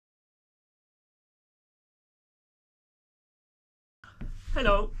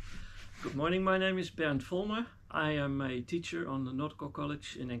Hello, good morning. My name is Bernt Folmer. I am a teacher on the Nautical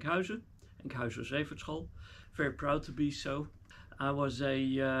College in Enkhuizen, Enkhuizer Zeevaartschool. Very proud to be so. I was a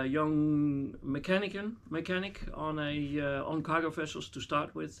young mechanic on cargo vessels to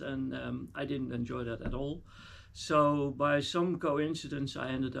start with, and I didn't enjoy that at all. So by some coincidence, I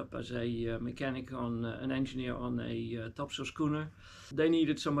ended up as a mechanic on an engineer on a topsail schooner. They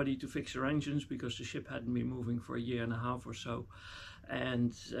needed somebody to fix their engines because the ship hadn't been moving for a year and a half or so.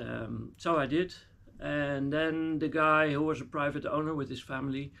 And so I did. And then the guy who was a private owner with his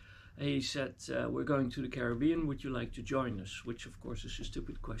family, he said, we're going to the Caribbean, would you like to join us? Which of course is a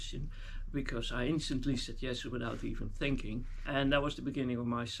stupid question, because I instantly said yes without even thinking. And that was the beginning of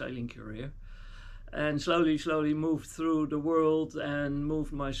my sailing career. And slowly moved through the world and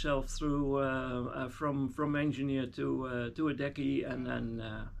moved myself through from engineer to a decky, and then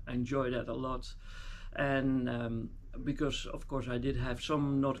enjoyed that a lot. And because of course I did have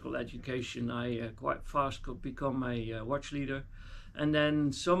some nautical education, I quite fast could become a watch leader. And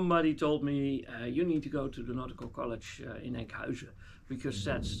then somebody told me, you need to go to the Nautical College in Enkhuizen, because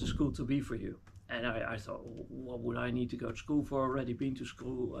that's the school to be for you. And I thought, what would I need to go to school for? Already been to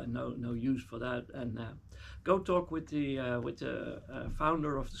school, no use for that. And go talk with the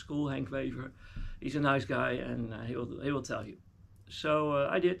founder of the school, Enkhuizen. He's a nice guy, and he will tell you. So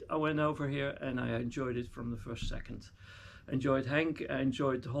I did. I went over here, and I enjoyed it from the first second. Enjoyed Henk, I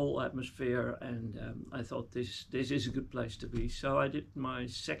enjoyed the whole atmosphere, and I thought this is a good place to be. So I did my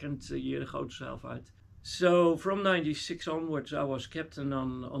second year, the Grote Zeilvaart. So from '96 onwards, I was captain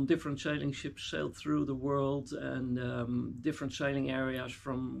on different sailing ships, sailed through the world, and different sailing areas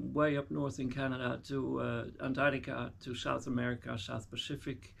from way up north in Canada to Antarctica to South America, South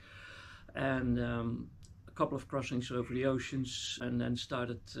Pacific, and a couple of crossings over the oceans, and then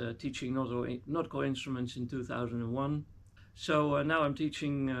started teaching nautical instruments in 2001. So now I'm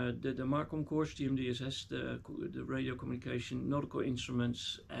teaching the MARCOM course, the MDSS, the radio communication, nautical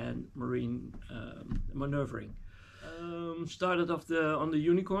instruments, and marine manoeuvring. Started off on the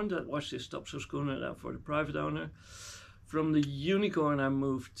Unicorn, that was this topsail schooner for the private owner. From the Unicorn I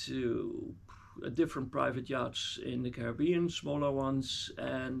moved to different private yachts in the Caribbean, smaller ones,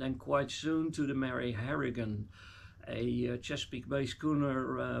 and then quite soon to the Mary Harrigan, a Chesapeake Bay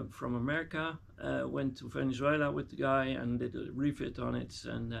schooner from America. Went to Venezuela with the guy and did a refit on it,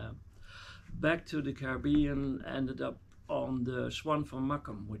 and back to the Caribbean. Ended up on the Swan van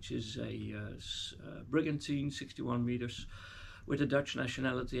Makkum, which is a brigantine, 61 meters, with a Dutch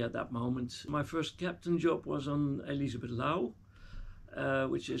nationality at that moment. My first captain job was on Elizabeth Lau,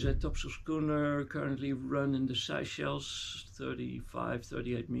 which is a topsail schooner currently run in the Seychelles, 35,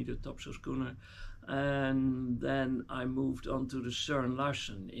 38 meter topsail schooner. And then I moved on to the Søren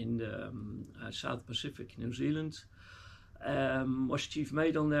Larsen in the South Pacific, New Zealand. Was chief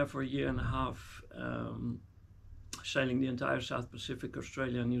mate on there for a year and a half, sailing the entire South Pacific,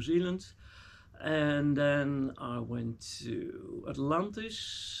 Australia and New Zealand. And then I went to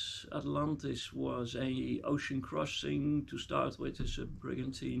Atlantis. Atlantis was a ocean crossing to start with as a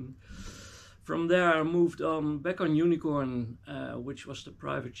brigantine. From there I moved on back on Unicorn, which was the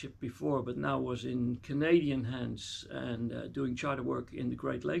private ship before, but now was in Canadian hands, and doing charter work in the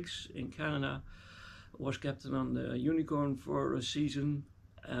Great Lakes in Canada. Was captain on the Unicorn for a season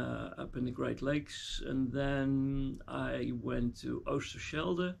up in the Great Lakes, and then I went to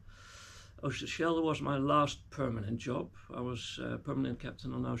Oosterschelde. Oosterschelde was my last permanent job. I was permanent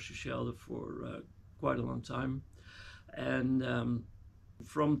captain on Oosterschelde for quite a long time, and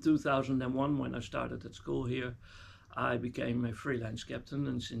from 2001, when I started at school here, I became a freelance captain,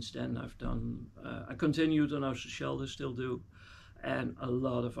 and since then I continued on Oosterschelde, still do, and a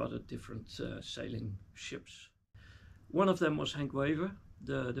lot of other different sailing ships. One of them was Enkhuizen,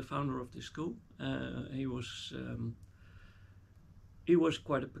 the founder of the school. He was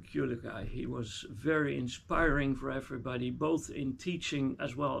quite a peculiar guy. He was very inspiring for everybody, both in teaching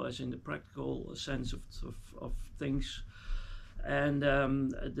as well as in the practical sense of things. And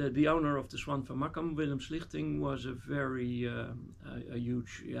the owner of the Swan van Makkum, Willem Slichting, was a very a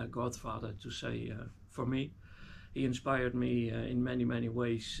huge godfather, to say, for me. He inspired me in many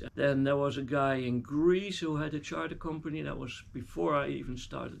ways. Then there was a guy in Greece who had a charter company. That was before I even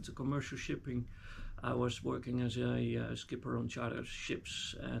started the commercial shipping. I was working as a skipper on charter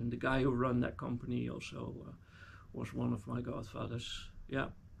ships, and the guy who ran that company also was one of my godfathers. Yeah,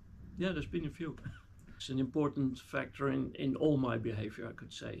 there's been a few. It's an important factor in all my behavior, I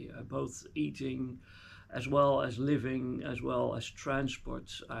could say, both eating as well as living, as well as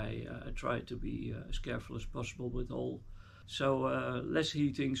transport. I try to be as careful as possible with all. So less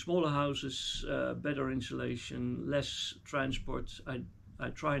heating, smaller houses, better insulation, less transport. I I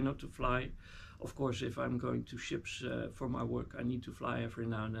try not to fly. Of course, if I'm going to ships for my work, I need to fly every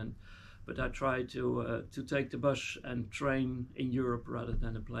now and then. But I try to take the bus and train in Europe rather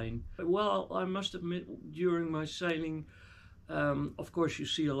than a plane. Well, I must admit, during my sailing, of course, you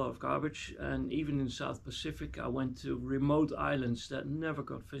see a lot of garbage, and even in South Pacific, I went to remote islands that never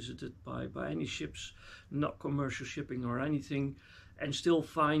got visited by any ships, not commercial shipping or anything, and still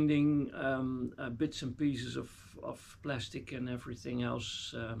finding bits and pieces of plastic and everything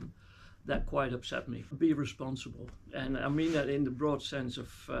else. That quite upset me. Be responsible, and I mean that in the broad sense of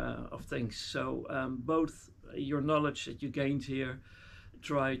things. So both your knowledge that you gained here,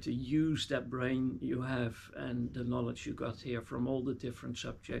 try to use that brain you have and the knowledge you got here from all the different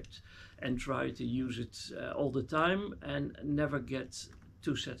subjects, and try to use it all the time, and never get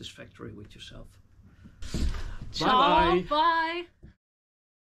too satisfactory with yourself. Ciao, bye.